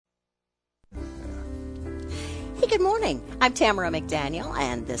good morning. I'm Tamera McDaniel,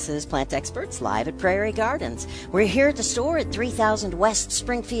 and this is Plant Experts Live at Prairie Gardens. We're here at the store at 3000 West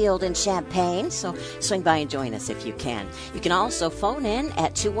Springfield in Champaign, so swing by and join us if you can. You can also phone in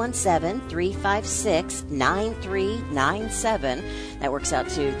at 217-356-9397. That works out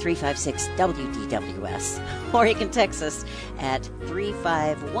to 356-WDWS. Or you can text us at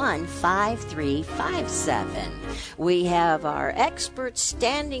 351-5357. We have our experts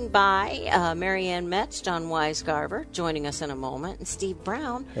standing by, Marianne Metz, John Weisgarver, joining us in a moment, and Steve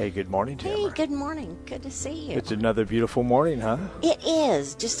Brown. Hey, good morning, Tamara. Hey, good morning. Good to see you. It's another beautiful morning, huh? It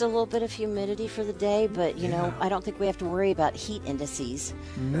is. Just a little bit of humidity for the day, but, you know, I don't think we have to worry about heat indices.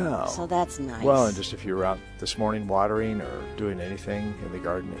 No. So that's nice. Well, and just if you were out this morning watering or doing anything in the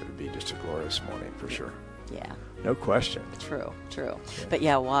garden, it would be just a glorious morning for sure. Yeah. No question. True. Yeah. But,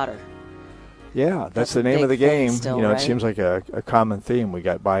 yeah, water. Yeah, that's the a name big of the game. thing still, you know, right? It seems like a common theme. We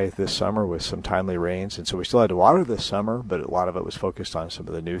got by this summer with some timely rains, and so we still had to water this summer, but a lot of it was focused on some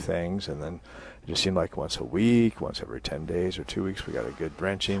of the new things, and then it just seemed like once a week, once every 10 days or 2 weeks, we got a good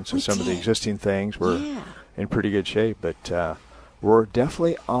drenching. So some of the existing things were in pretty good shape, but we're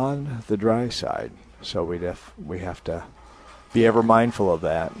definitely on the dry side, so we have to be ever mindful of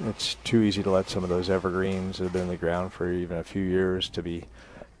that. It's too easy to let some of those evergreens that have been in the ground for even a few years to be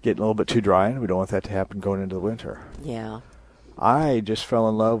getting a little bit too dry, and we don't want that to happen going into the winter. Yeah. I just fell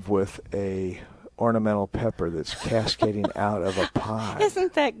in love with a ornamental pepper that's cascading out of a pot.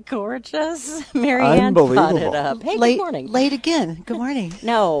 Isn't that gorgeous? Marianne brought it up. Hey, good morning. Late again. Good morning.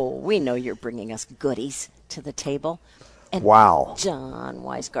 No, we know you're bringing us goodies to the table. And wow. John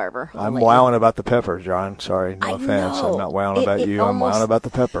Weisgarver. I'm wowing about the pepper, John. Sorry, no offense. I'm not wowing about you. I'm wowing about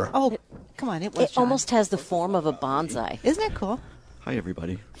the pepper. Oh, come on. It was It almost has the form of a bonsai. Isn't that cool? Hi,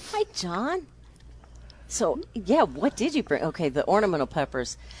 everybody. Hi, John. So, yeah, what did you bring? Okay, the ornamental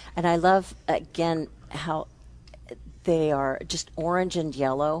peppers. And I love, again, how they are just orange and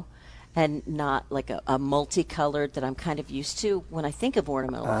yellow and not like a multicolored that I'm kind of used to when I think of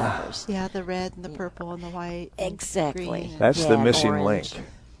ornamental peppers. Yeah, the red and the purple and the white. And Exactly. green. That's the missing orange. link.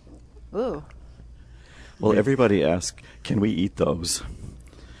 Ooh. Well, everybody asked, can we eat those?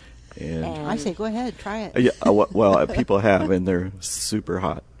 And I say go ahead. Try it. yeah, well, people have, and they're super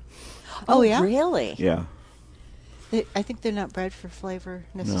hot. Oh, yeah? Really? Yeah. I think they're not bred for flavor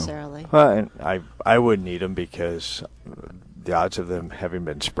necessarily. Well, and I wouldn't eat them because the odds of them having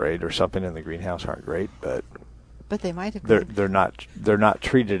been sprayed or something in the greenhouse aren't great, but But they might have been. they're not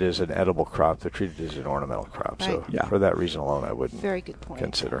treated as an edible crop. They're treated as an ornamental crop. So Right. for that reason alone, I wouldn't Very good point.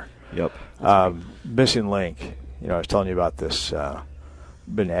 consider. Yep. Missing link. You know, I was telling you about this.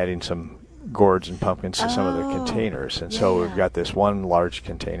 Been adding some gourds and pumpkins to some of the containers, and so we've got this one large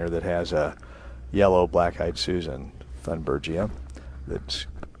container that has a yellow black-eyed Susan Thunbergia that's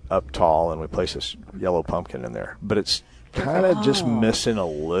up tall, and we place this yellow pumpkin in there, but it's kind of just missing a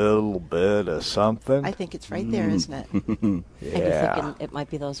little bit of something. I think it's right there, isn't it? And you're Yeah. thinking it might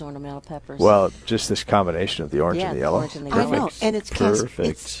be those ornamental peppers. Well, just this combination of the orange and the yellow. orange and the I yellow. know, and it's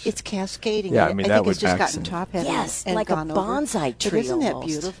Perfect. it's cascading. Yeah, I and mean, I that think would it's just gotten accent. top heavy. Yes, and like a gone over. bonsai But tree isn't that almost.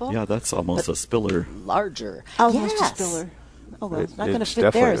 beautiful? Yeah, that's almost a spiller. Larger. Almost Yes. a spiller. Oh well, it's not going to It's fit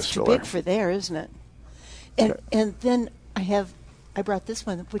there. definitely a It's too spiller. big for there, isn't it? And then I brought this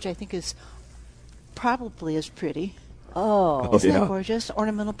one, which I think is probably as pretty. Oh, Isn't yeah. that gorgeous?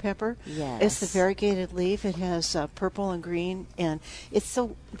 Ornamental pepper. Yes. It's the variegated leaf. It has purple and green, and it's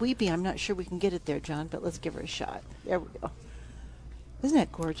so weepy. I'm not sure we can get it there, John, but let's give her a shot. There we go. Isn't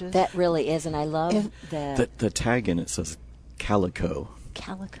that gorgeous? that really is, and I love And The tag in it says calico.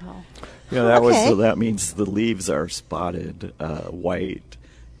 calico. You know, that Okay. So that means the leaves are spotted white,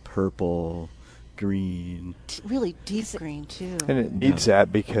 purple, green. Really deep green too. and it needs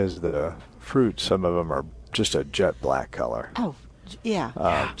that because the fruits, some of them are just a jet black color. Oh, yeah.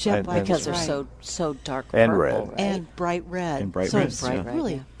 Uh, Jet and- black because is they're right. so dark And purple, red. right? And bright red. And bright so red, it's yeah.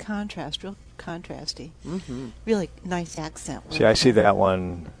 really yeah. contrast, real contrasty. Mm-hmm. Really nice accent. See, I see that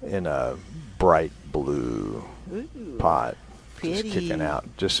one in a bright blue Ooh, pot, pretty. just kicking out,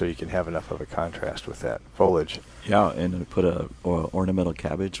 just so you can have enough of a contrast with that foliage. Yeah, and I put a ornamental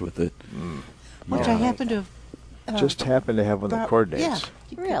cabbage with it. Which Yeah. I happen to have. Just happen to have one that brought- coordinates.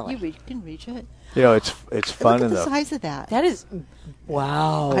 Yeah, Really? You can reach it. You know, it's fun Look at in the size of that. That is,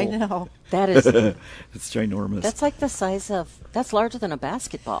 wow. I know. That is, It's ginormous. that's like the size of, that's larger than a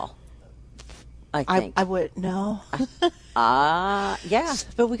basketball, I think. I would no. Yeah.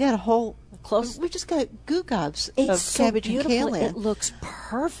 But we got a whole Close. We just got goo gobs It's of so cabbage beautiful. and kale in. It looks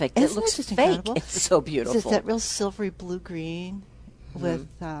perfect. Isn't it looks that just fake. incredible? It's so It's beautiful. that real silvery blue green with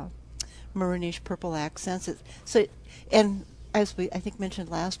maroonish purple accents. And as we I think mentioned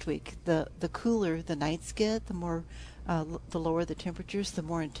last week, the cooler the nights get, the more the lower the temperatures, the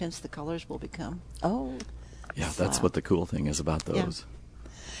more intense the colors will become. Oh, Yeah, that's wow. what the cool thing is about Yeah. those.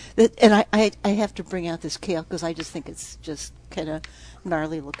 And I have to bring out this kale because I just think it's just kind of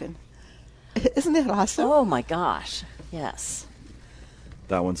gnarly looking. Isn't that awesome? Oh my gosh. Yes.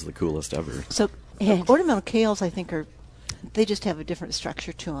 That one's the coolest ever. So And- ornamental kales, I think, they just have a different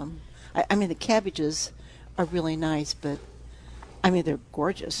structure to them. I mean, the cabbages are really nice, but I mean, they're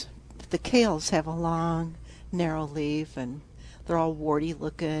gorgeous. But the kales have a long, narrow leaf, and they're all warty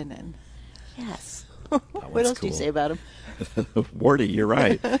looking. And Yes. what one's else do you cool. say about them? Warty, you're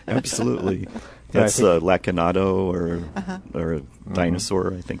right. Absolutely. Yeah, I That's think- lacanado or a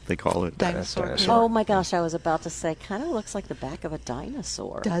dinosaur, I think they call it. Dinosaur. dinosaur. kale. Oh my gosh, I was about to say, kind of looks like the back of a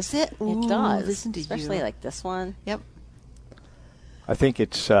dinosaur. Does it? Ooh, It does. Listen to Especially you. like this one. Yep. I think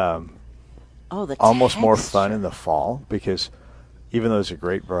it's Oh, the almost more texture. fun in the fall because even though it's a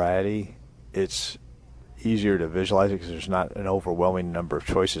great variety, it's easier to visualize it because there's not an overwhelming number of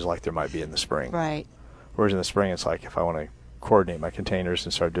choices like there might be in the spring. Right. Whereas in the spring, it's like if I want to coordinate my containers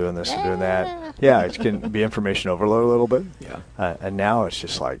and start doing this and doing that, yeah, it can be information overload a little bit. Yeah. And now it's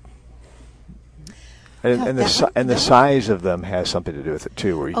just like, Yeah, and that one- the that one- size of them has something to do with it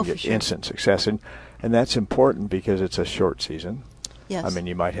too, where you Oh, can for get sure. instant success, and that's important because it's a short season. Yes. I mean,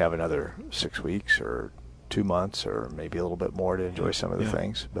 you might have another 6 weeks or 2 months or maybe a little bit more to enjoy some of the Yeah.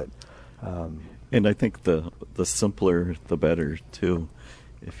 things, but And I think the simpler, the better, too,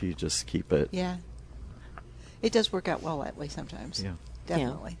 if you just keep it. Yeah. It does work out well that way sometimes. Yeah.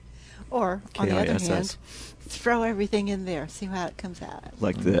 Definitely. Or, on the other KISS. hand, throw everything in there. See how it comes out.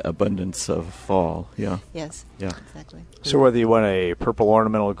 Like the abundance of fall. Yeah. Yes. Yeah. Exactly. so whether you want a purple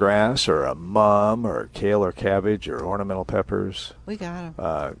ornamental grass or a mum or kale or cabbage or ornamental peppers, We got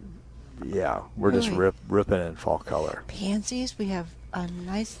them. yeah, we're just Really? ripping in fall color. Pansies. We have a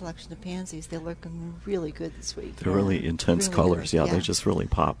nice selection of pansies. They're looking really good this week. They're really intense Really colors. good, Yeah, yeah. they just really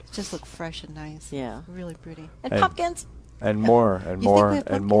pop. Just look fresh and nice. Yeah. Really pretty. And And- pumpkins. And more and You think more we have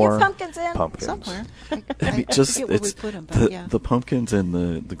and pumpkins? more You have pumpkins in? pumpkins. Somewhere. I mean, just forget where we it's put 'em, but yeah. the pumpkins and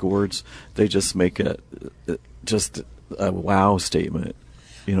the gourds. They just make just a wow statement.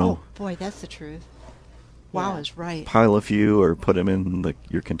 You know, Oh, boy, that's the truth. Wow Yeah. is right. pile a few or put them in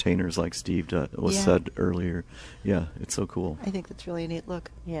your containers, like Steve was Yeah. said earlier. Yeah, it's so cool. I think that's really a neat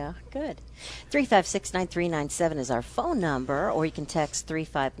look. Yeah, good. 356-9397 is our phone number, or you can text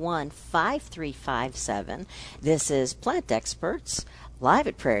 351-5357. This is Plant Experts, live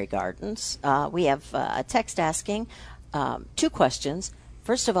at Prairie Gardens. We have a text asking 2 questions.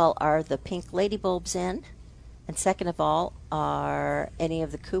 First of all, are the pink ladybulbs in? And second of all, are any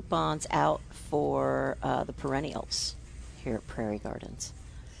of the coupons out for the perennials here at Prairie Gardens?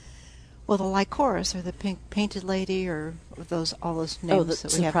 Well, the lycoris or the pink painted lady or all those names Oh, the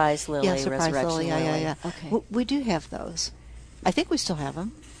that we have. surprise lily, yeah, surprise resurrection lily. Yeah, lily. yeah. Okay. We do have those. I think we still have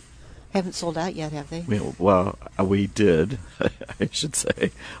them. Haven't sold out yet, have they? Well, we did. I should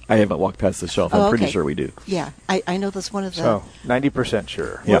say. I haven't walked past the shelf. Oh, I'm pretty okay. sure we do. Yeah, I know that's one of the. So 90%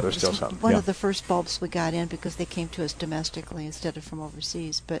 sure. Yeah. There's still it's some. one Yeah. of the first bulbs we got in because they came to us domestically instead of from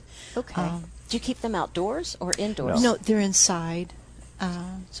overseas. But Okay. Do you keep them outdoors or indoors? no, they're inside.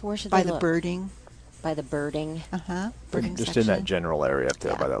 So where should by they the look? birding. By the birding. Birding Just section. in that general area up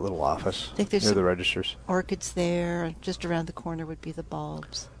there Yeah. by that little office I think there's near some the registers. orchids there. Just around the corner would be the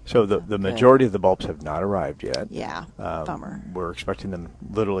bulbs. So the majority of the bulbs have not arrived yet. Yeah, bummer. We're expecting them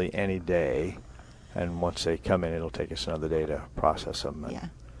literally any day, and once they come in, it'll take us another day to process them and Yeah.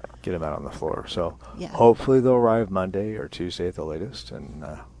 get them out on the floor. So Yeah. hopefully they'll arrive Monday or Tuesday at the latest, and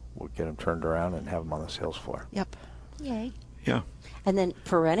we'll get them turned around and have them on the sales floor. Yep. Yay. Yeah. And then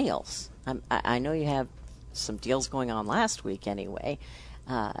perennials. I know you have some deals going on last week anyway.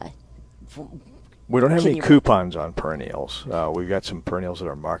 We don't have Can any you- coupons on perennials. We've got some perennials that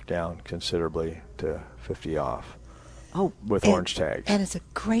are marked down considerably to 50 off Oh, with And- orange tags. And it's a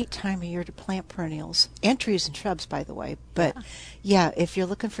great time of year to plant perennials and trees and shrubs, by the way. But yeah, if you're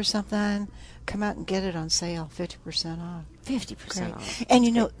looking for something, come out and get it on sale, 50% off. 50% Great. off. And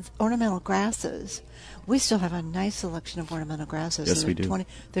you know, ornamental grasses, we still have a nice selection of ornamental grasses. Yes, and we they're do.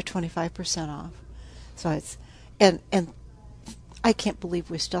 They're 25% off. So it's and I can't believe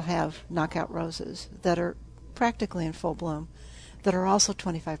we still have knockout roses that are practically in full bloom that are also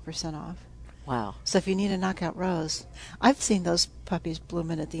 25% off. Wow. So if you need a knockout rose, I've seen those puppies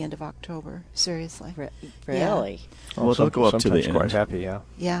blooming at the end of October. Seriously. Really? Well, they'll go up to the sometimes quite end. happy, yeah.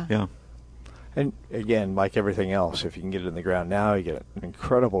 Yeah. Yeah. And again, like everything else, if you can get it in the ground now, you get an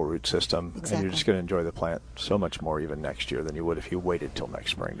incredible root system, and Exactly. you're just going to enjoy the plant so much more even next year than you would if you waited till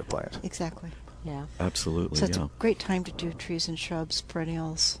next spring to plant. Exactly. Yeah. Absolutely, So it's yeah. a great time to do trees and shrubs,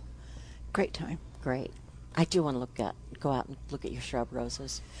 perennials. Great time. Great. I do want to go out and look at your shrub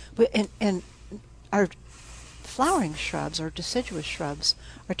roses. And our flowering shrubs or deciduous shrubs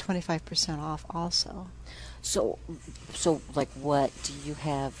are 25% off also. So like, what do you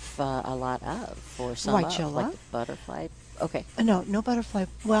have a lot of, or some White of? Gilla. Like the butterfly? Okay. No butterfly.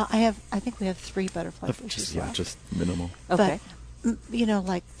 Well, I think we have 3 butterfly bushes left. Just minimal. Okay. But,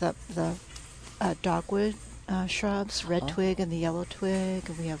 like the dogwood shrubs, red twig and the yellow twig,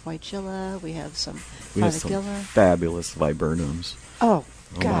 and we have white Gilla, we have some We have some Gilla. fabulous viburnums. Oh,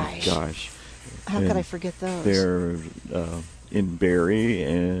 Oh gosh. my gosh. How could And I forget those? They're in berry,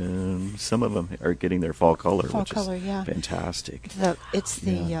 and some of them are getting their fall color, Fall which color, is yeah. fantastic. It's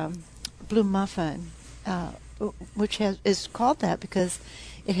the Yeah. blue muffin, which is called that because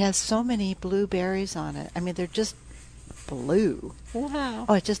it has so many blue berries on it. I mean, they're just blue. Wow.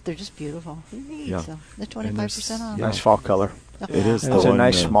 Oh, they're just beautiful. Yeah. So they're And 25% off. yeah. Nice fall color. It is And the it's a one,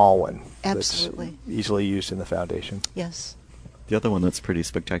 nice small one. Absolutely. That's easily used in the foundation. Yes, The other one that's pretty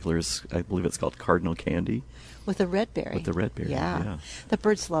spectacular is, I believe it's called Cardinal Candy. with the red berry. With the red berry, yeah. The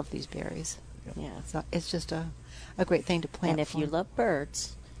birds love these berries. Yeah. So it's just a great thing to plant. And if you for. love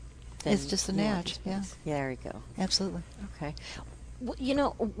birds, then It's just a you want natch, these yeah. ones. There you go. Absolutely. Okay.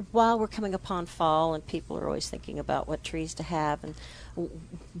 While we're coming upon fall and people are always thinking about what trees to have, and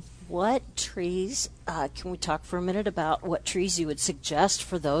what trees, can we talk for a minute about what trees you would suggest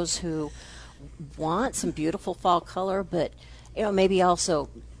for those who want some beautiful fall color, but maybe also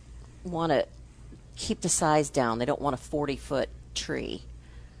want to keep the size down? They don't want a 40-foot tree.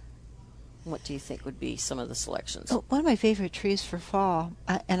 What do you think would be some of the selections? Oh, one of my favorite trees for fall,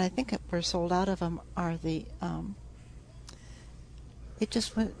 and I think we're sold out of them, are the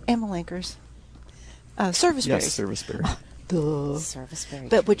amelinkers, serviceberries. Yes, serviceberry. Duh. Serviceberry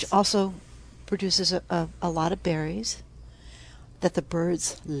But which trees. also produces a lot of berries that the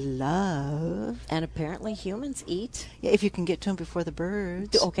birds love. And apparently humans eat. Yeah, if you can get to them before the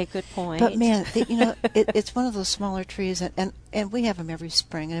birds. Okay, good point. But man, it's one of those smaller trees, and we have them every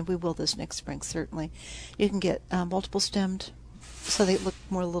spring, and we will this next spring certainly. You can get multiple stemmed, so they look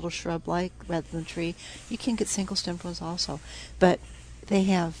more little shrub-like rather than tree. You can get single stemmed ones also, but they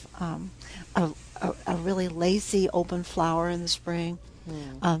have a really lacy open flower in the spring,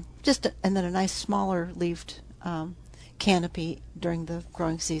 and then a nice smaller leafed canopy during the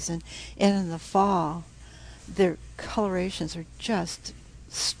growing season, and in the fall, their colorations are just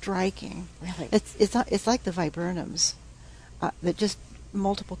striking. Really? It's like the viburnums. They're just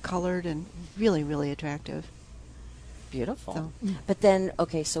multiple colored and really, really attractive. Beautiful. So- But then,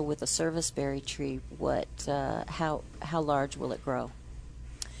 okay, so with a serviceberry tree, what? How large will it grow?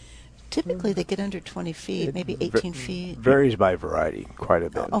 Typically, they get under 20 feet, maybe 18 feet. Varies by variety quite a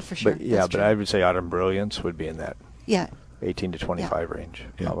bit. Oh, for sure. But, yeah, That's but true. I would say autumn brilliance would be in that Yeah, 18 to 25 range,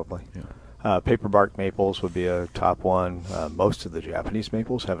 Yeah. probably. Yeah. Paper bark maples would be a top one. Most of the Japanese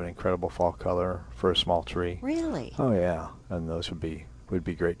maples have an incredible fall color for a small tree. Really? Oh yeah, and those would be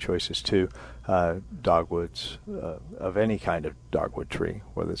great choices too. Dogwoods of any kind of dogwood tree,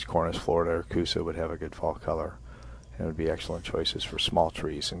 whether it's Cornus Florida or Coosa, would have a good fall color. And it would be excellent choices for small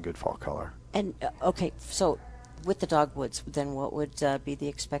trees and good fall color. And okay, so with the dogwoods, then what would be the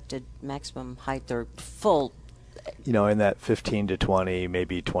expected maximum height or full? In that 15 to 20,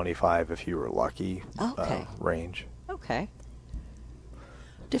 maybe 25 if you were lucky Okay. range. Okay.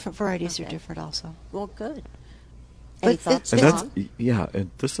 different varieties are Okay. different also. Well, good. But Any thoughts, And it's- John?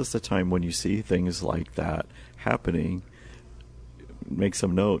 and this is the time when you see things like that happening, make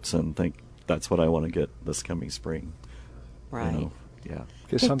some notes and think, that's what I want to get this coming spring. Right. Yeah.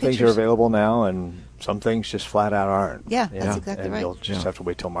 Because Take some things are pictures. available now, and some things just flat out aren't. Yeah, that's exactly and right. you'll just Yeah. have to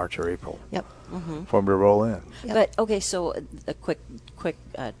wait till March or April Yep. for them to roll in. Yep. But okay, so a quick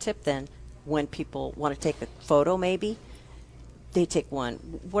tip then: when people want to take a photo, maybe they take one.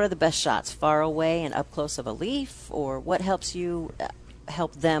 What are the best shots? Far away and up close of a leaf, or what helps you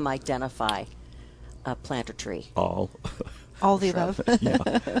help them identify a plant or tree? All. All the above.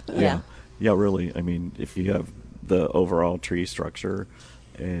 Yeah. Yeah, really. I mean, if you have the overall tree structure,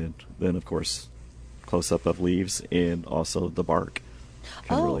 and then, of course, close-up of leaves and also the bark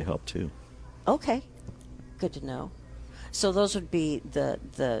can Oh. really help, too. Okay, good to know. So those would be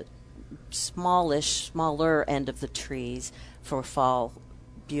the smaller end of the trees for fall,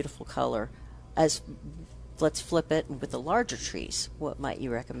 beautiful color. Let's flip it with the larger trees. What might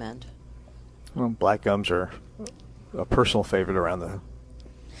you recommend? Well, black gums are a personal favorite around the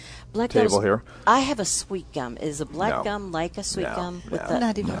Black table gums, here. I have a sweet gum. Is a black No. gum like a sweet no, gum with no, the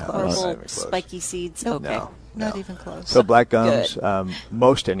Not even close. not purple even close. spiky seeds? Nope. Okay. No, Not even close. So black gums, Good.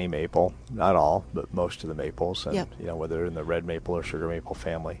 most any maple, not all, but most of the maples, and Yep. whether in the red maple or sugar maple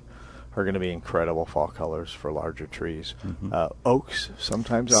family, are going to be incredible fall colors for larger trees. Oaks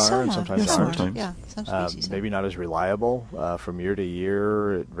sometimes are, and sometimes some aren't. Sometimes. Yeah, some species. Maybe not as reliable. From year to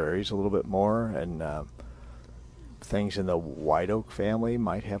year, it varies a little bit more, and things in the white oak family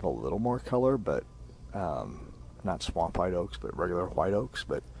might have a little more color, but not swamp white oaks, but regular white oaks.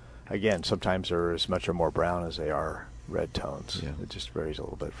 But again, sometimes they're as much or more brown as they are red tones. Yeah. It just varies a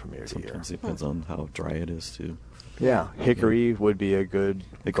little bit from year to year. Sometimes it depends on how dry it is too. Yeah, hickory would be a good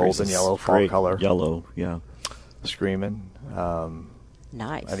Hickory's golden a yellow fall great color. Yellow, yeah. Screaming.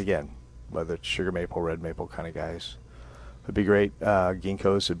 Nice. And again, whether it's sugar maple, red maple kind of guys, would be great.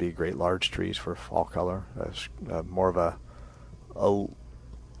 Ginkgos would be great large trees for fall color. More of a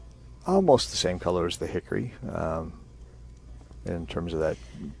almost the same color as the hickory, in terms of that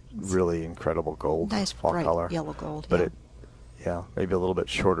really incredible gold Nice fall bright color. yellow gold. But yeah. maybe a little bit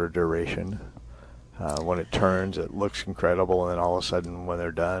shorter duration. When it turns, it looks incredible, and then all of a sudden, when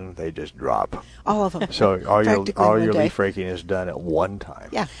they're done, they just drop. All of them. So all Practically your one day. leaf raking is done at one time.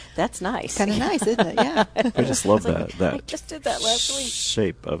 Yeah, That's nice. kind of nice, isn't it? Yeah. I just love Like, that I just did that last week.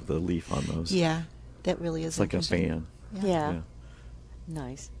 shape of the leaf on those. Yeah, that really is It's like a interesting. fan. Yeah. Yeah.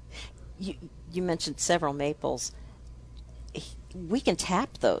 Nice. You mentioned several maples. We can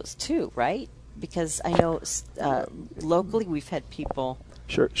tap those too, right? Because I know locally we've had people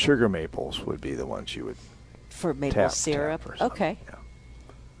Sugar maples would be the ones you would for maple tap syrup. or something. Okay.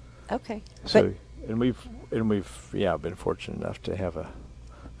 Yeah. Okay. So and we've been fortunate enough to have a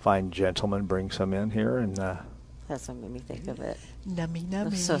fine gentleman bring some in here, and That's what made me think of it. Nummy, It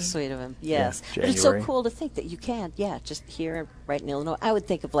nummy. was so sweet of him. Yes. Yeah, But it's so January. cool to think that you can, just here right in Illinois. I would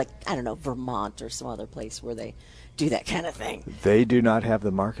think of Vermont or some other place where they do that kind of thing. they do not have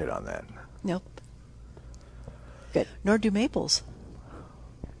the market on that. Nope. Good. Nor do maples.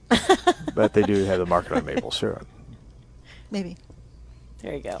 But they do have the market on maple syrup. Maybe.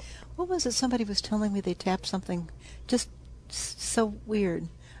 There you go. What was it? Somebody was telling me they tapped something just so weird.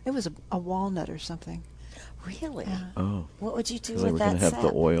 It was a walnut or something. Really? Yeah. Oh. What would you do Because they with were going that to have the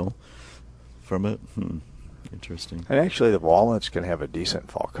sap? oil from it. Interesting. And actually, the walnuts can have a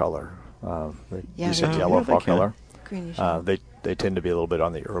decent fall color, Yeah, decent they yellow can. fall color. Greenish. They tend to be a little bit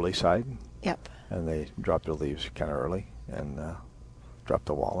on the early side, Yep. and they drop their leaves kind of early and drop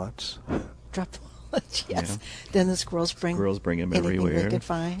the walnuts. Drop the walnuts, yes. Yeah. Then the squirrels bring them anything everywhere. they could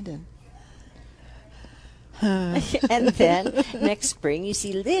find. And And then next spring you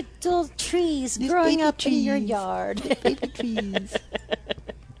see little trees These growing baby up in your trees. yard. baby trees.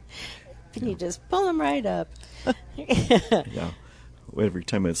 And you just pull them right up. Yeah. Every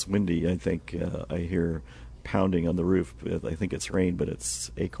time it's windy, I think I hear pounding on the roof. I think it's rain, but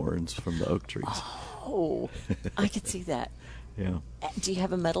it's acorns from the oak trees. Oh, I could see that. Yeah. Do you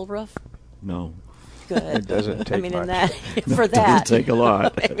have a metal roof? No. Good. It doesn't take I mean, much. in that for It that doesn't take a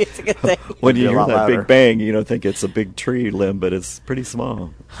lot. Maybe it's a good thing. When Be you a hear lot that louder. big bang, you don't think it's a big tree limb, but it's pretty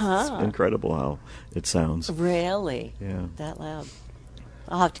small. Huh. It's incredible how it sounds. Really? Yeah. That loud?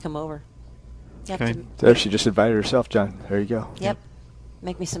 I'll have to come over. You have Okay. to- There, she just invited herself, John. There you go. Yep.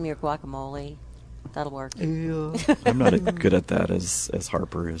 Make me some of your guacamole. That'll work. Ew. I'm not as good at that as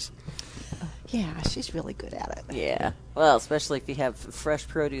Harper is. Yeah, she's really good at it. Yeah. Well, especially if you have fresh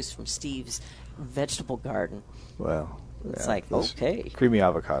produce from Steve's vegetable garden. Well, It's yeah, like, those okay. creamy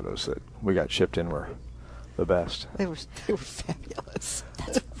avocados that we got shipped in were the best. They were fabulous.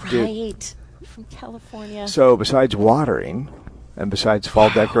 That's right. From California. So besides watering, and besides fall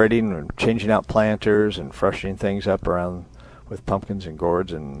decorating and changing out planters and freshening things up around with pumpkins and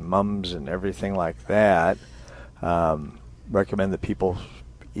gourds and mums and everything like that, recommend that people,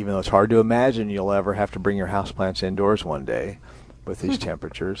 even though it's hard to imagine you'll ever have to bring your houseplants indoors one day with these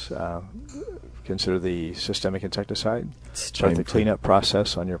temperatures, consider the systemic insecticide. It's Start time the to- cleanup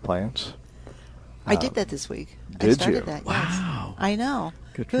process on your plants. I did that this week. I did started you? that. Wow. Yes. I know.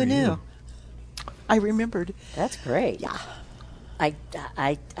 Good Who for knew? you. I remembered. That's great. Yeah. I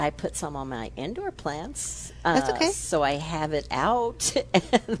put some on my indoor plants. That's okay. So I have it out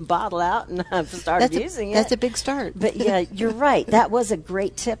and bottle out, and I've started using it. That's a big start. But yeah, you're right. That was a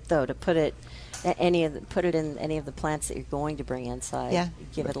great tip, though, to put it in any of the plants that you're going to bring inside. Yeah.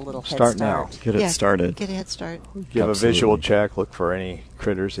 Give it a little head Start start. now. Get it started. Get a head start. Give a visual Absolutely. check. Look for any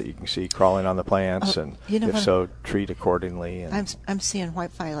critters that you can see crawling on the plants, and you know if what? so, treat accordingly. And I'm seeing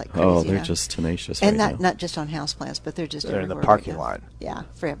whitefly like crazy. Oh, they're now. just tenacious and right now. not just on houseplants, but they're just They're in the everywhere parking right now. lot. Yeah,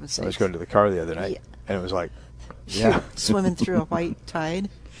 for heaven's I was sake. going to the car the other night, Yeah. and it was like, yeah, Swimming through a white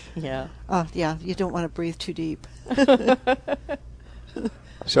tide. Yeah. Oh, yeah, you don't want to breathe too deep.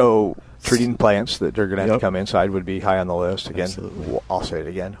 So treating plants that are going to have Yep. to come inside would be high on the list. Again, Absolutely. I'll say it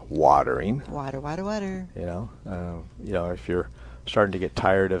again, watering. Water. You know, if you're starting to get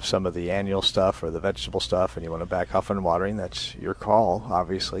tired of some of the annual stuff or the vegetable stuff and you want to back off on watering, that's your call,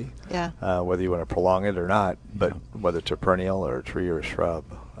 obviously. Yeah. Whether you want to prolong it or not, but whether it's a perennial or a tree or a shrub,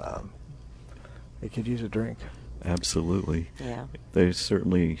 it could use a drink. Absolutely. Yeah. They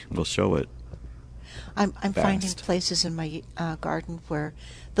certainly will show it. I'm finding Fast. places in my garden where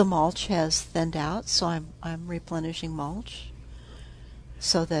the mulch has thinned out, so I'm replenishing mulch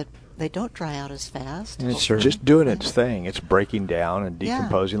so that they don't dry out as fast. And it's Sure. just doing its thing. It's breaking down and Yeah.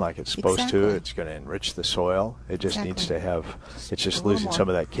 decomposing like it's supposed to. Exactly. It's going to enrich the soil. It just needs to Exactly. have, it's just A little losing more. some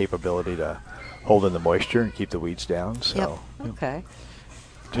of that capability to hold in the moisture and keep the weeds down. So Okay.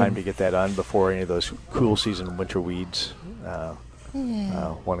 time to get that on before any of those cool season winter weeds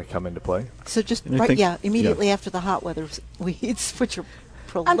want to come into play. So just And I think- immediately after the hot weather weeds, which are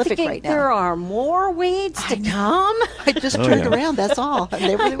I'm prolific thinking right now. there are more weeds to come. I just Oh, turned yeah. around. That's all. And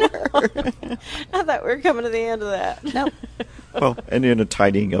there they were. I thought we were coming to the end of that. Nope. Well, and then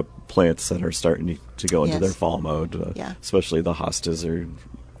tidying up plants that are starting to go into Yes. their fall mode. Yeah. Especially the hostas are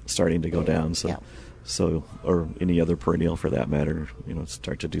starting to go down. So, Yeah. or any other perennial for that matter.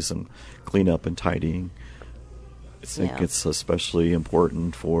 Start to do some cleanup and tidying. I think Yeah. it's especially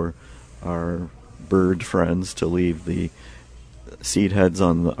important for our bird friends to leave the seed heads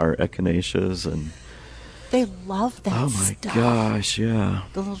on our echinaceas and. They love that Oh my stuff. gosh! Yeah.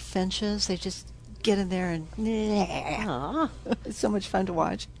 The little finches, they just get in there and Aw. it's so much fun to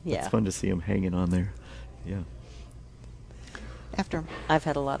watch. Yeah. It's fun to see them hanging on there. Yeah. After I've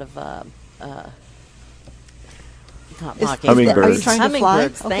had a lot of not Is- mocking. Hummingbirds. Are you trying to fly?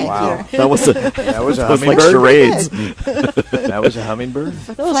 Hummingbirds, thank Wow. you. That was a, That was a like hummingbird? charades. That was a hummingbird?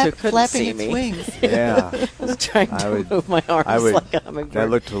 For those who couldn't flapping see its me, wings. Yeah. I was trying I to would- move my arms I would. like a hummingbird. That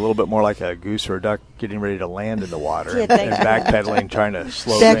looked a little bit more like a goose or a duck getting ready to land in the water Yeah, and thank you. backpedaling, trying to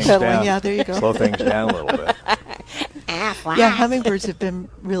slow things Backpedaling, down. yeah, there you go. Slow things down a little bit. Yeah, hummingbirds have been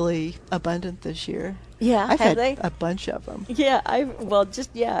really abundant this year. Yeah, I've have had they? a bunch of them. Yeah,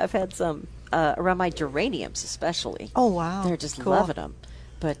 I've had some around my geraniums especially. Oh wow, They're just cool. loving them.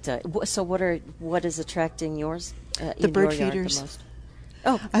 But so what is attracting yours? The in bird your yard feeders. The most?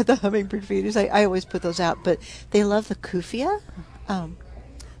 Oh, The hummingbird feeders. I always put those out, but they love the kufia,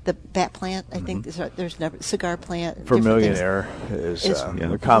 the bat plant. I think there's never cigar plant. different things. Vermillionaire is Is a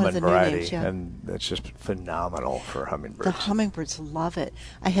one common of the new variety, names, yeah. and it's just phenomenal for hummingbirds. The hummingbirds love it.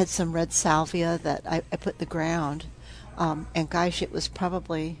 I had some red salvia that I put in the ground, and gosh, it was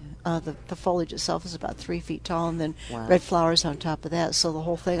probably the foliage itself is about 3 feet tall, and then Wow. red flowers on top of that. So the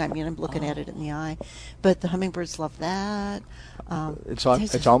whole thing. I mean, I'm looking at it in the eye, but the hummingbirds love that. It's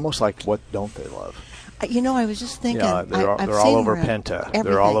there's almost like, what don't they love? I was just thinking. Yeah, they're I've all seen over around Penta. everything.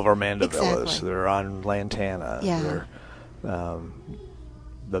 They're all over Mandavillas. Exactly. They're on Lantana. Yeah. They're,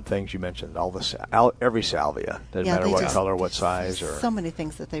 the things you mentioned, all the every salvia, doesn't Yeah, matter they what just- color, what size, or so many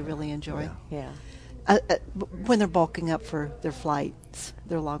things that they really enjoy. Yeah. yeah. When they're bulking up for their flights,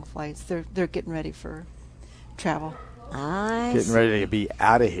 their long flights, they're getting ready for travel. I getting ready to be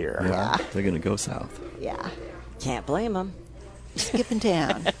out of here. Yeah. They're going to go south. Yeah, can't blame them. skipping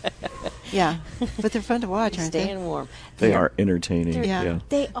town. Yeah, but they're fun to watch, aren't they? Staying warm. They are entertaining. They're- Yeah. Yeah.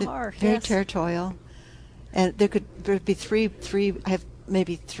 They They're are very yes. territorial, and there'd be three. I have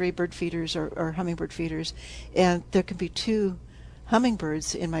maybe 3 bird feeders or hummingbird feeders, and there can be 2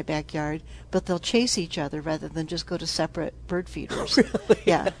 hummingbirds in my backyard, but they'll chase each other rather than just go to separate bird feeders. Really?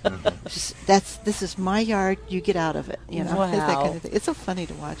 Yeah. This is my yard. You get out of it. You know, it's that Wow. kind of thing. It's so funny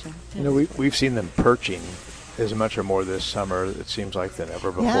to watch them. You know, we've seen them perching as much or more this summer, it seems like, than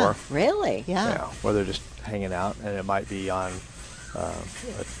ever before. Yeah. Really? Yeah. Where they're just hanging out, and it might be on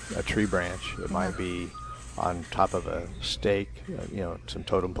a tree branch. It might be on top of a stake, some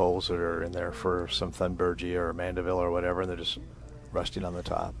totem poles that are in there for some Thunbergia or Mandeville or whatever, and they're just resting on the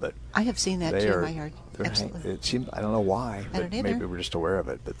top. But I have seen that they too are, in my yard. they're Absolutely. it seems, I don't know why, I but don't either. maybe we're just aware of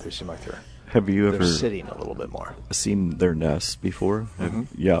it, but they seem like Have you they're ever sitting a little bit more. seen their nests before? Mhm.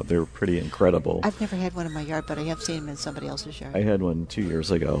 Yeah, they're pretty incredible. I've never had one in my yard, but I have seen them in somebody else's yard. I had one 2 years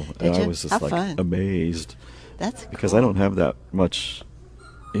ago, Did and I you? was just How like fun. amazed That's because cool. I don't have that much,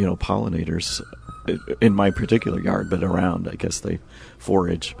 pollinators in my particular yard, but around. I guess they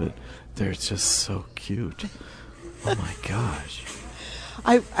forage, but they're just so cute. Oh my gosh!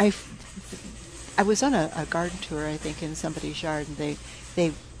 I was on a garden tour, I think, in somebody's yard, and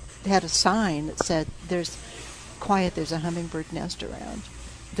they had a sign that said, "There's a hummingbird nest around.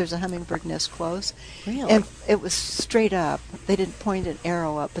 There's a hummingbird nest close." Really? And it was straight up. They didn't point an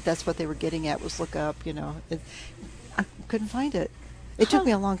arrow up, but that's what they were getting at, was look up. I couldn't find it. It took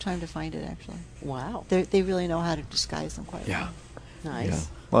me a long time to find it, actually. Wow. They really know how to disguise them quite Yeah. well. Nice. Yeah.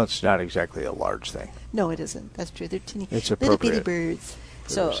 Well, it's not exactly a large thing. No, it isn't. That's true. They're teeny, It's little bitty appropriate. birds.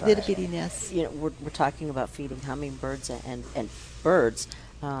 So, size. Little bitty nests. You know, we're talking about feeding hummingbirds and birds.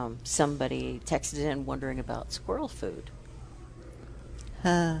 Somebody texted in wondering about squirrel food.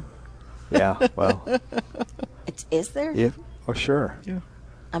 Huh. Yeah, well, Is there? sure. Yeah.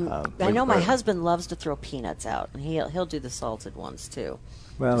 I know my but- husband loves to throw peanuts out, and he'll do the salted ones too.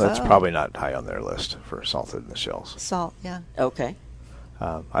 Well, that's Oh. probably not high on their list for salted in the shells. Salt, yeah. Okay.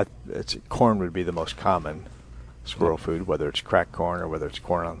 Corn would be the most common squirrel food, whether it's cracked corn or whether it's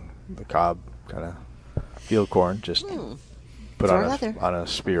corn on the cob, kind of field corn. Just put Throw it out there. on a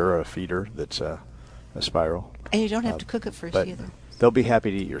spear or a feeder that's a spiral. And you don't have to cook it first But either. they'll be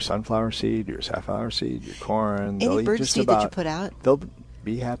happy to eat your sunflower seed, your safflower seed, your corn. They'll Any eat bird just seed that you about- put out? They'll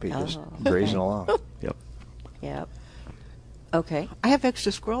be happy just Oh. grazing along. Yep. Yep. Okay. I have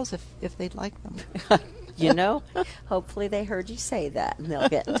extra squirrels if they'd like them. You know, hopefully they heard you say that, and they'll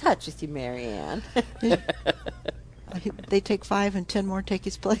get in touch with you, Marianne. They take 5 and 10 more take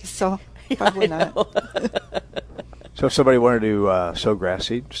his place, so probably not. So if somebody wanted to sow grass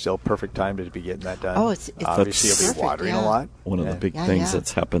seed, still perfect time to be getting that done. Oh, it's obviously you'll be perfect, watering yeah. a lot. One of the And- big Yeah, things yeah.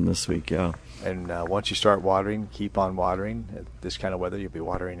 that's happened this week, yeah. And once you start watering, keep on watering. At this kind of weather, you'll be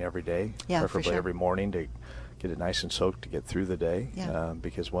watering every day, Yeah, for preferably sure. every morning to get it nice and soaked to get through the day. Yeah.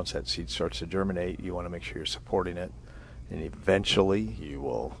 Because once that seed starts to germinate, you want to make sure you're supporting it. And eventually, you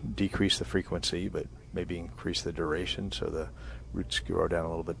will decrease the frequency, but maybe increase the duration so the roots grow down a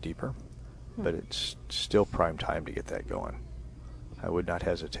little bit deeper. But it's still prime time to get that going. I would not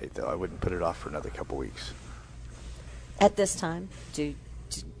hesitate, though. I wouldn't put it off for another couple weeks. At this time,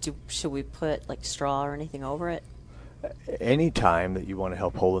 should we put like straw or anything over it? Any time that you want to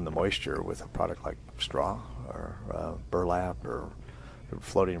help hold in the moisture with a product like straw or burlap or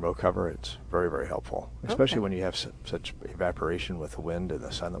floating row cover, it's very, very helpful, especially Okay. when you have such evaporation with the wind and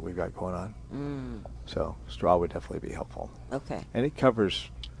the sun that we've got going on. So straw would definitely be helpful. Okay. And it covers,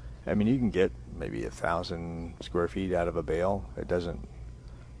 I mean, you can get maybe 1,000 square feet out of a bale. It doesn't,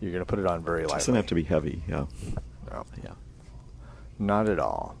 you're going to put it on very It lightly. doesn't have to be heavy, yeah. No, Yeah. not at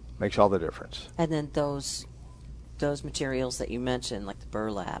all. Makes all the difference. And then those materials that you mentioned, like the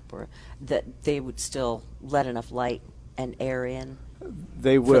burlap, or that they would still let enough light and air in.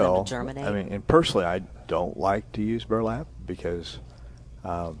 They for them to will. germinate? I mean, and personally, I don't like to use burlap because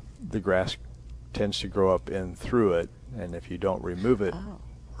the grass tends to grow up in through it, and if you don't remove it Oh.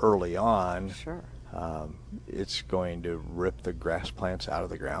 early on, Sure. it's going to rip the grass plants out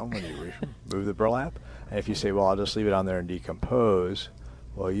of the ground when you remove the burlap. And if you say, well, I'll just leave it on there and decompose,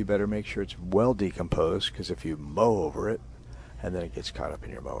 well, you better make sure it's well decomposed, because if you mow over it, and then it gets caught up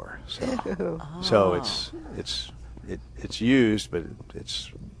in your mower. So it's used, but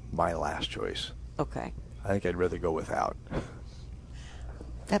it's my last choice. Okay. I think I'd rather go without.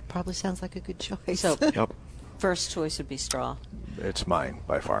 That probably sounds like a good choice. So Yep. first choice would be straw. It's mine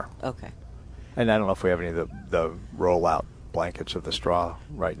by far. Okay. And I don't know if we have any of the rollout blankets of the straw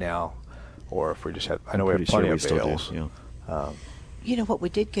right now, or if we just have. I know we have Pretty plenty sure we of still bales. do, yeah. You know what we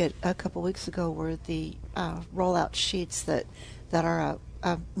did get a couple weeks ago were the rollout sheets that are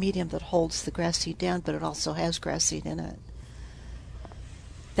a medium that holds the grass seed down, but it also has grass seed in it.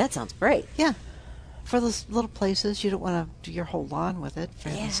 That sounds great. Yeah. For those little places, you don't want to do your whole lawn with it, for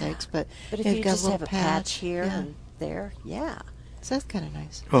heaven's sakes. But if you've you got just a little have a patch here yeah. and there, yeah. So that's kind of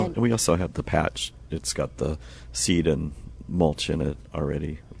nice. Well, And- and we also have the patch. It's got the seed and mulch in it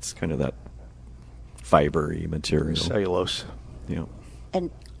already. It's kind of that fibery material. Cellulose. Yeah. And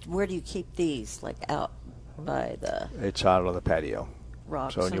where do you keep these? Like out by the It's out on the patio.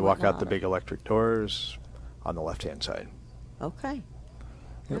 rocks? So when and you walk out whatnot, the or- big electric doors, on the left-hand side. Okay.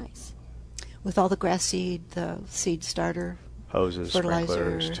 Yep. Nice. With all the grass seed, the seed starter, Hoses, fertilizer,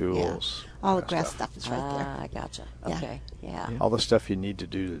 sprinklers, tools. yeah. All the that grass stuff is right there. I gotcha. Yeah. Okay. Yeah. Yeah. All the stuff you need to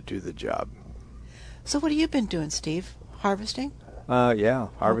do the job. So what have you been doing, Steve? Harvesting? Yeah,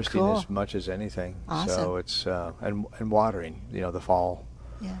 harvesting cool. as much as anything. Awesome. So it's and watering. You know, the fall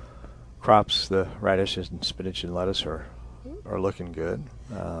Yeah. crops, the radishes and spinach and lettuce are looking good.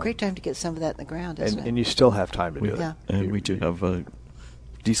 Great time to get some of that in the ground, isn't and it? you still have time to do Yeah. it. And we do have a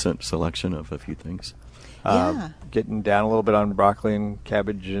decent selection of a few things. Yeah. Getting down a little bit on broccoli and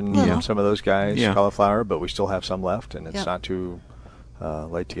cabbage and Yeah. some of those guys, Yeah. cauliflower, but we still have some left, and it's Yep. not too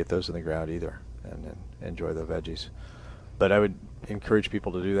late to get those in the ground either, and enjoy the veggies. But I would encourage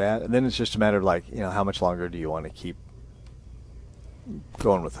people to do that, and then it's just a matter of how much longer do you want to keep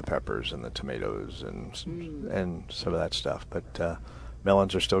going with the peppers and the tomatoes and some of that stuff. But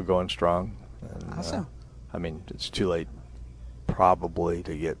melons are still going strong. And, Awesome. I mean, it's too late probably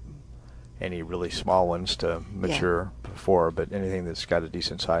to get any really small ones to mature before, but anything that's got a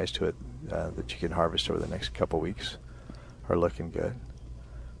decent size to it that you can harvest over the next couple weeks are looking good.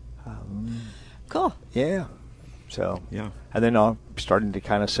 Cool. Yeah. So, Yeah. and then I'm starting to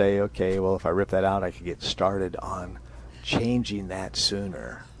kind of say, okay, well, if I rip that out, I could get started on changing that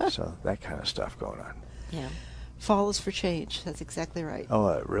sooner. So that kind of stuff going on. Yeah. Fall is for change. That's exactly right. Oh,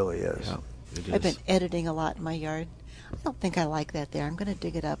 it really is. Yeah, it is. I've been editing a lot in my yard. I don't think I like that there. I'm going to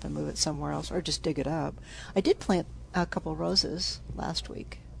dig it up and move it somewhere else, or just dig it up. I did plant a couple roses last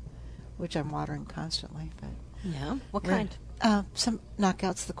week, which I'm watering constantly. But Yeah. What kind? some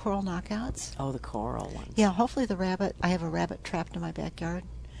knockouts, the coral knockouts. Oh, the coral ones. Yeah, hopefully the rabbit. I have a rabbit trapped in my backyard,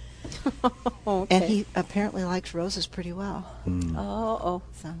 Okay. and he apparently likes roses pretty well. Oh,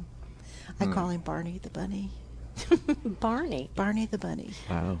 So I call him Barney the bunny. Barney. Barney the bunny.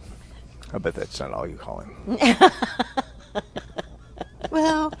 Wow. I bet that's not all you call him.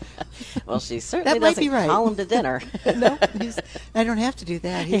 Well, Well, she certainly might doesn't be right. call him to dinner. no, I don't have to do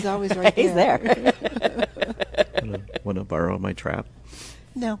that. He's always right He's there. Want to borrow my trap?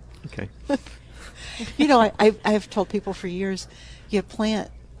 No. Okay. You know, I've told people for years, you plant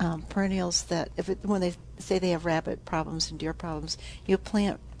perennials that when they say they have rabbit problems and deer problems, you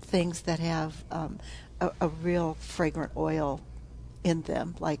plant things that have a real fragrant oil in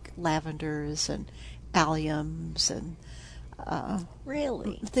them, like lavenders and alliums and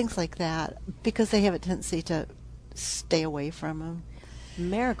Really? things like that, because they have a tendency to stay away from them.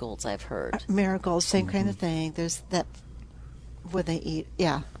 Marigolds, I've heard. Marigolds, same kind of thing. There's that when they eat,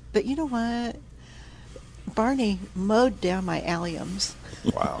 yeah. But you know what? Barney mowed down my alliums.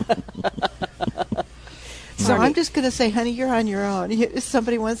 Wow. So Barney- I'm just going to say, honey, you're on your own. If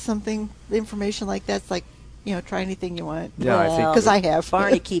somebody wants something, information like that's like, try anything you want. Yeah, I think Because I have.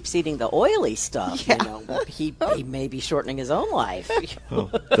 Barney keeps eating the oily stuff. Yeah. He may be shortening his own life. Oh,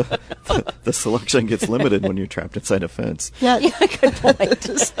 the selection gets limited when you're trapped inside a fence. Yeah, Good point. I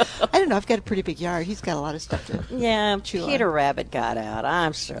don't know. I've got a pretty big yard. He's got a lot of stuff to. Yeah, Chew Peter on. Rabbit got out.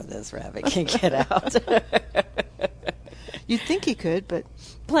 I'm sure this rabbit can get out. You'd think he could, but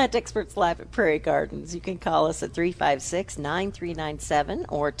Plant Experts Live at Prairie Gardens. You can call us at 356-9397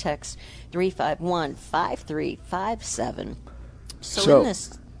 or text 351-5357. So in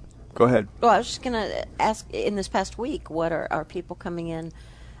this, Go ahead. I was just going to ask, in this past week, what are people coming in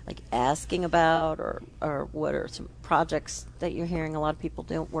like asking about, or what are some projects that you're hearing a lot of people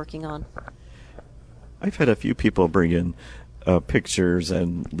working on? I've had a few people bring in pictures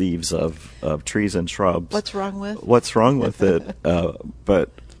and leaves of trees and shrubs. what's wrong with? What's wrong with it? But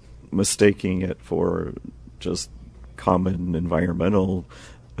mistaking it for just common environmental,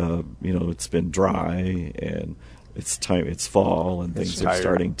 it's been dry and it's fall and things are tired.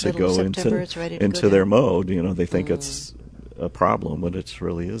 starting to Middle of go September, it's ready to into go their down. mode. They think it's a problem, but it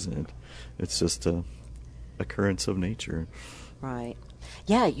really isn't. It's just a occurrence of nature. Right.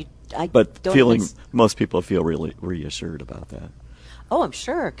 Yeah, But don't most people feel really reassured about that. Oh, I'm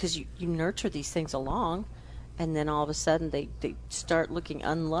sure, because you nurture these things along, and then all of a sudden they start looking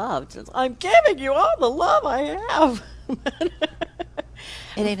unloved. It's, I'm giving you all the love I have.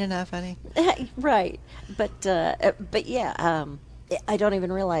 It ain't enough, honey. Right. But yeah, I don't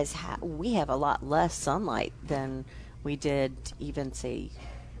even realize how we have a lot less sunlight than we did even, say,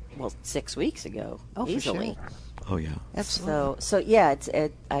 6 weeks ago. Oh, for easily. sure. Oh yeah. Absolutely. So yeah,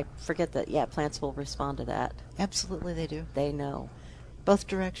 I forget that. Yeah, plants will respond to that. Absolutely, they do. They know. Both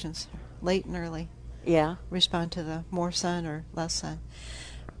directions, late and early. Yeah. Respond to the more sun or less sun.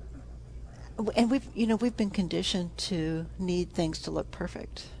 And we've been conditioned to need things to look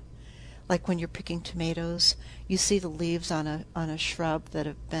perfect. Like when you're picking tomatoes, you see the leaves on a shrub that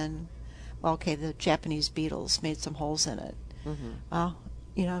have been, the Japanese beetles made some holes in it. Mm-hmm. Well,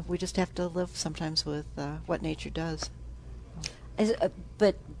 we just have to live sometimes with what nature does.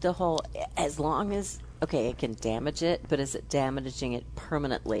 But the whole, as long as, it can damage it, but is it damaging it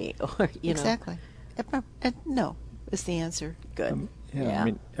permanently? Or, Exactly. And no is the answer. Good. Yeah, I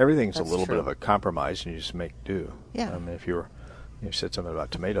mean, everything's That's a little true. bit of a compromise, and you just make do. Yeah. I mean, if you said something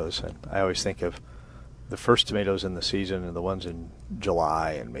about tomatoes, and I always think of the first tomatoes in the season and the ones in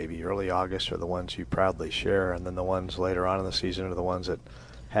July and maybe early August are the ones you proudly share, and then the ones later on in the season are the ones that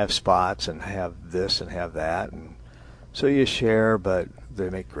have spots and have this and have that, and so you share, but they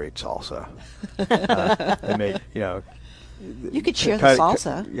make great salsa. They make, You could share the cut-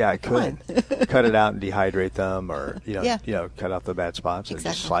 salsa. Yeah, I Come could. Cut it out and dehydrate them, or Yeah. cut out the bad spots and just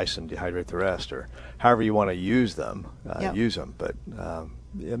Exactly. slice and dehydrate the rest, or however you want to use them. Yep. Use them, but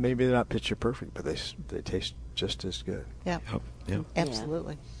maybe they're not picture perfect, but they taste just as good. Yeah, Yep.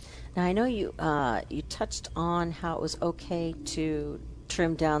 absolutely. Now I know you touched on how it was okay to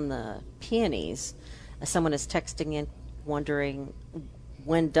trim down the peonies. Someone is texting in wondering,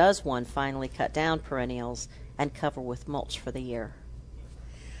 when does one finally cut down perennials and cover with mulch for the year?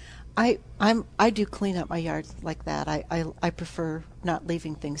 I do clean up my yard like that. I prefer not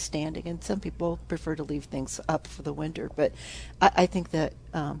leaving things standing, and some people prefer to leave things up for the winter. But I think that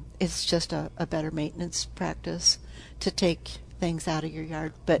it's just a better maintenance practice to take things out of your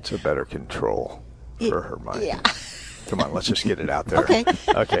yard. But It's a better control for her mind. Yeah. Come on, let's just get it out there. Okay.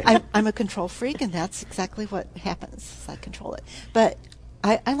 Okay. I'm a control freak, and that's exactly what happens. I control it. But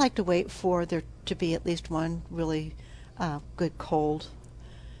I like to wait for there to be at least one really good cold,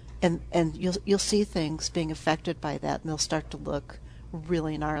 and you'll see things being affected by that, and they'll start to look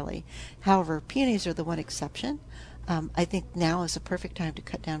really gnarly. However, peonies are the one exception. I think now is the perfect time to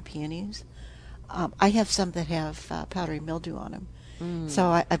cut down peonies. I have some that have powdery mildew on them, so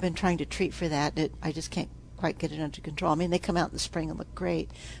I've been trying to treat for that. I just can't quite get it under control. I mean, they come out in the spring and look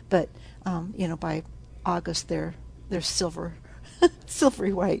great, but by August they're silver,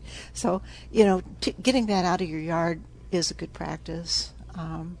 silvery white. So getting that out of your yard is a good practice.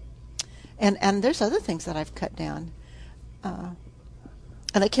 And there's other things that I've cut down, and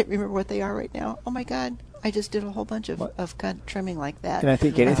I can't remember what they are right now. Oh my God! I just did a whole bunch of cut trimming like that. And I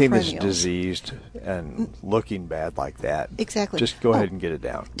think anything that's perennials. Diseased and looking bad like that, Exactly. just go ahead and get it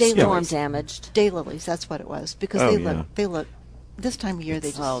down. Storm damaged. Daylilies, that's what it was, because they look this time of year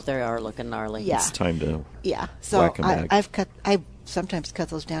they just They are looking gnarly. Yeah. It's time to So whack 'em back. I sometimes cut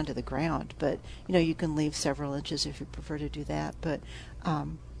those down to the ground, but you can leave several inches if you prefer to do that. But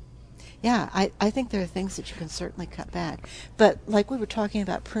I think there are things that you can certainly cut back. But like we were talking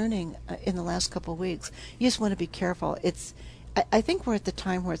about pruning in the last couple of weeks, you just want to be careful. I think we're at the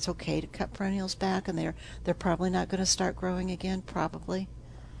time where it's okay to cut perennials back, and they're probably not going to start growing again, probably.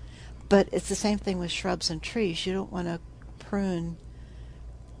 But it's the same thing with shrubs and trees. You don't want to prune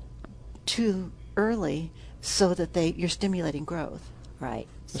too early so that you're stimulating growth. Right.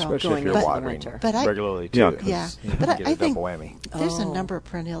 So Especially going if you're into the watering winter. But regularly too. Yeah, 'cause Yeah, you but get I a think double whammy. there's a Oh. number of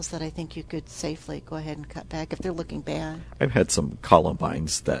perennials that I think you could safely go ahead and cut back if they're looking bad. I've had some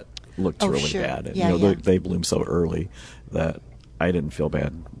columbines that looked Oh, really sure. bad, and Yeah, yeah. they bloom so early that I didn't feel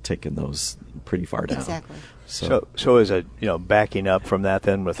bad taking those pretty far down. Exactly. So as a backing up from that,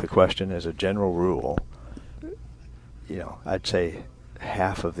 then with the question, as a general rule, I'd say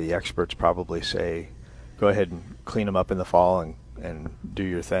half of the experts probably say, go ahead and clean them up in the fall and do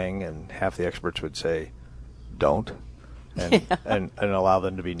your thing, and half the experts would say, don't, and allow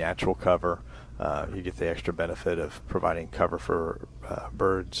them to be natural cover. You get the extra benefit of providing cover for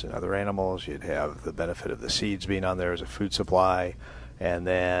birds and other animals. You'd have the benefit of the seeds being on there as a food supply, and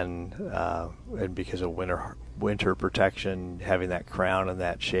then and because of winter protection, having that crown and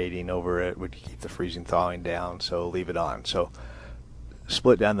that shading over it would keep the freezing thawing down. So leave it on. So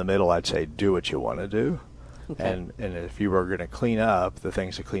split down the middle. I'd say do what you want to do. Okay. And if you were going to clean up, the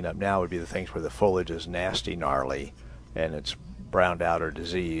things to clean up now would be the things where the foliage is nasty, gnarly, and it's browned out or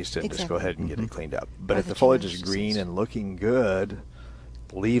diseased, and just go Exactly. ahead and get it cleaned up. But Or if the the foliage is tumors green diseased. and looking good,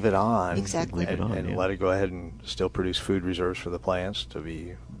 leave it on. Exactly. And, Leave it on, and yeah. let it go ahead and still produce food reserves for the plants to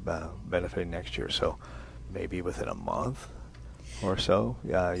be benefiting next year. So maybe within a month or so,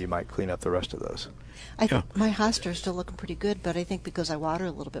 you might clean up the rest of those. I think my hostas are still looking pretty good, but I think because I water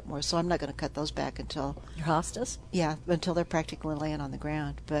a little bit more, so I'm not going to cut those back until Your hostas? until they're practically laying on the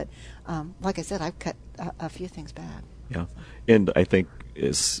ground. But like I said, I've cut a few things back. Yeah, and I think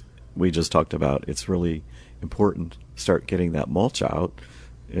as we just talked about, it's really important to start getting that mulch out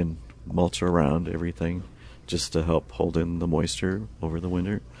and mulch around everything just to help hold in the moisture over the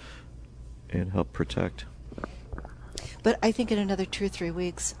winter and help protect. But I think in another 2 or 3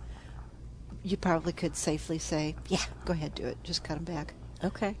 weeks, you probably could safely say, yeah, go ahead, do it. Just cut them back.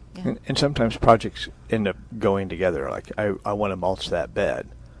 Okay. Yeah. And sometimes projects end up going together. Like, I want to mulch that bed.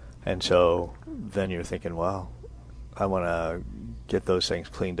 And so then you're thinking, well, I want to get those things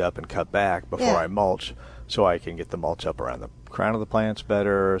cleaned up and cut back before Yeah. I mulch, so I can get the mulch up around the crown of the plants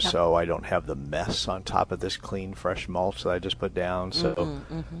better, Yep. so I don't have the mess on top of this clean, fresh mulch that I just put down. So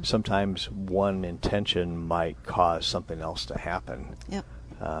sometimes one intention might cause something else to happen Yep.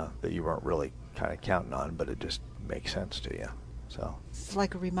 that you weren't really kind of counting on, but it just makes sense to you. So It's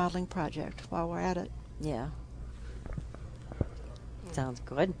like a remodeling project while we're at it. Yeah. Sounds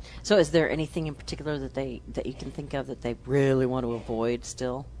good. So is there anything in particular that you can think of that they really want to avoid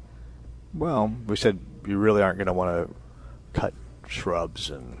still? well, we said you really aren't going to want to cut shrubs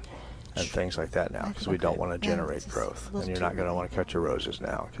and things like that now, because we don't want to Yeah, generate it's just growth. a little And you're too not going to early. want to cut your roses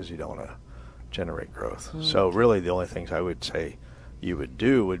now because you don't want to generate growth. So really the only things I would say you would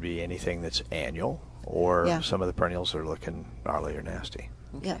do would be anything that's annual, or Yeah. some of the perennials are looking gnarly or nasty.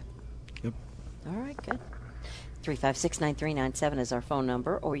 Yeah. Yep. All right, good. 356-9397 is our phone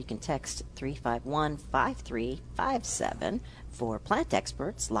number, or you can text 351-5357 for Plant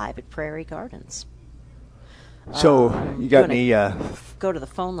Experts live at Prairie Gardens. So you got gonna any? Go to the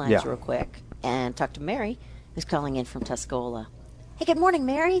phone lines Yeah. real quick and talk to Mary, who's calling in from Tuscola. Hey, good morning,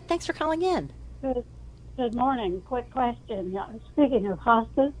 Mary. Thanks for calling in. Good morning. Quick question. Speaking of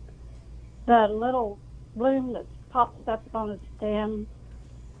hostas, the little bloom that pops up on a stem,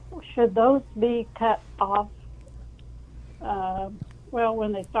 should those be cut off,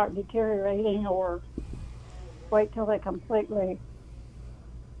 when they start deteriorating, or wait till they completely,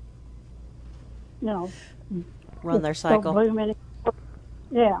 Run their don't cycle. bloom anymore?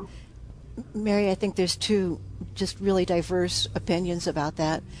 Yeah. Mary, I think there's two just really diverse opinions about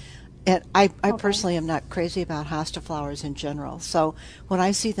that. And I personally am not crazy about hosta flowers in general. So when I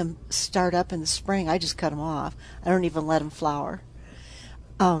see them start up in the spring, I just cut them off. I don't even let them flower.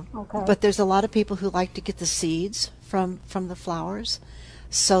 Okay. But there's a lot of people who like to get the seeds from the flowers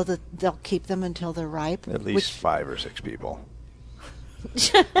so that they'll keep them until they're ripe. At least 5 or 6 people.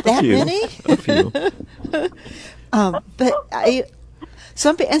 That few. many? A few. But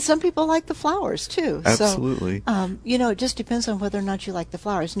some people like the flowers too. Absolutely. So, it just depends on whether or not you like the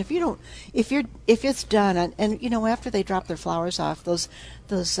flowers. And if it's done, and after they drop their flowers off, those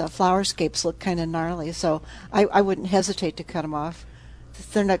flowerscapes look kind of gnarly. So I wouldn't hesitate to cut them off.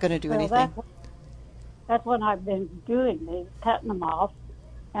 They're not going to do anything. That's what I've been doing, is cutting them off.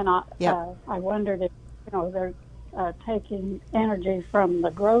 And I wondered if, they're taking energy from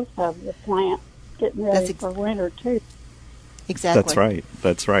the growth of the plant, getting ready for winter too. Exactly.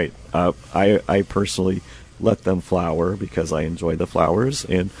 That's right. I personally let them flower because I enjoy the flowers,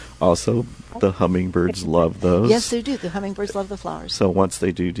 and also the hummingbirds love those. Yes, they do. The hummingbirds love the flowers. So once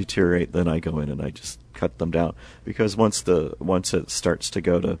they do deteriorate, then I go in and I just cut them down, because once it starts to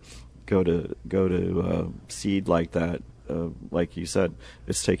go to seed like that, like you said,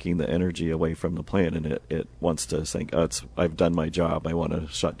 it's taking the energy away from the plant, and it wants to think, I've done my job, I want to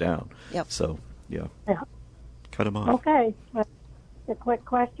shut down. Yep. So Yeah. cut them off. Okay. A quick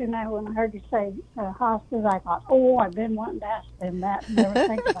question. When I heard you say hostas, I thought, I've been wanting to ask them that and never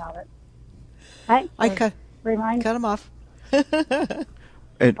think about it. Thanks. Cut them off.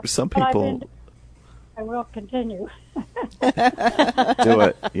 And some people I will continue. do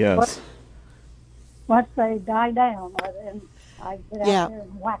it. Yes. Once they die down, then I get out there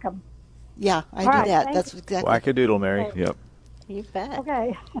and whack them. Yeah, I All do right, that. thank That's you. exactly. Wackadoodle, Mary. Okay. Yep. You bet.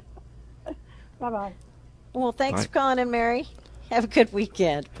 Okay. Bye-bye. Well, thanks Bye. for calling in, Mary. Have a good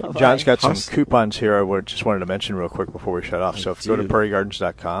weekend. Bye-bye. John's got some Host- coupons here I just wanted to mention real quick before we shut off. So if you go to do.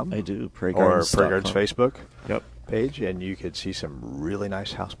 prairiegardens.com, I do. or PrairieGardens.com. Prairie Gardens Facebook Yep. page, and you could see some really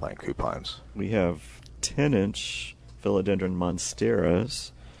nice houseplant coupons. We have 10-inch philodendron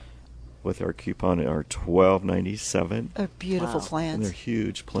monsteras with our coupon are $12.97. They're beautiful Wow. And they're plants.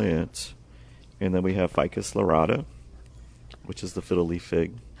 huge plants. And then we have Ficus lyrata, which is the fiddle leaf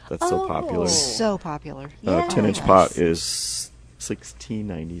fig that's so popular. So popular. 10-inch Yes. pot is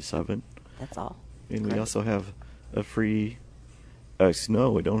 $16.97. That's all. And we Great. also have a free.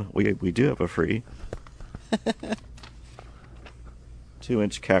 No, we don't. We do have a free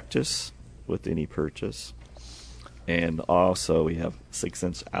 2-inch cactus with any purchase, and also we have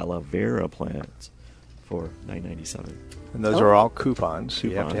 6-inch aloe vera plants for $9.97. And those Oh. are all coupons.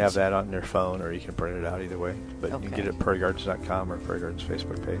 You have to have Coupons. that on your phone, or you can print it out either way. But you can Okay. get it at prairiegardens.com or Prairie Gardens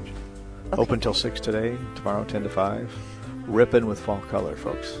Facebook page. Okay. Open till 6 today, tomorrow 10 to 5. Ripping with fall color,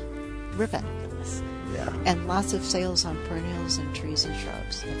 folks. Rip it. Yeah. And lots of sales on perennials and trees and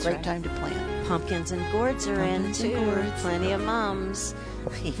shrubs. That's Great right. time to plant. Pumpkins and gourds are Pumpkins in, and too. gourds. Plenty of mums.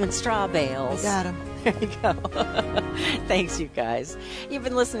 Even straw bales. You got 'em. There you go. Thanks, you guys. You've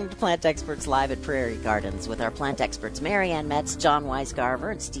been listening to Plant Experts live at Prairie Gardens with our plant experts, Mary Ann Metz, John Weisgarver,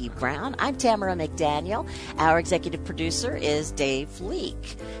 and Steve Brown. I'm Tamera McDaniel. Our executive producer is Dave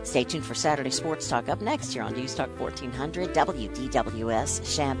Leake. Stay tuned for Saturday Sports Talk up next here on News Talk 1400 WDWS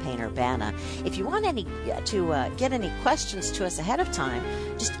Champaign-Urbana. If you want to get any questions to us ahead of time,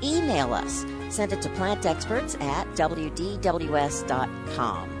 just email us. Send it to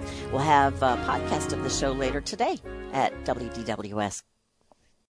plantexperts@wdws.com. We'll have a podcast of the show later today at WDWS.com.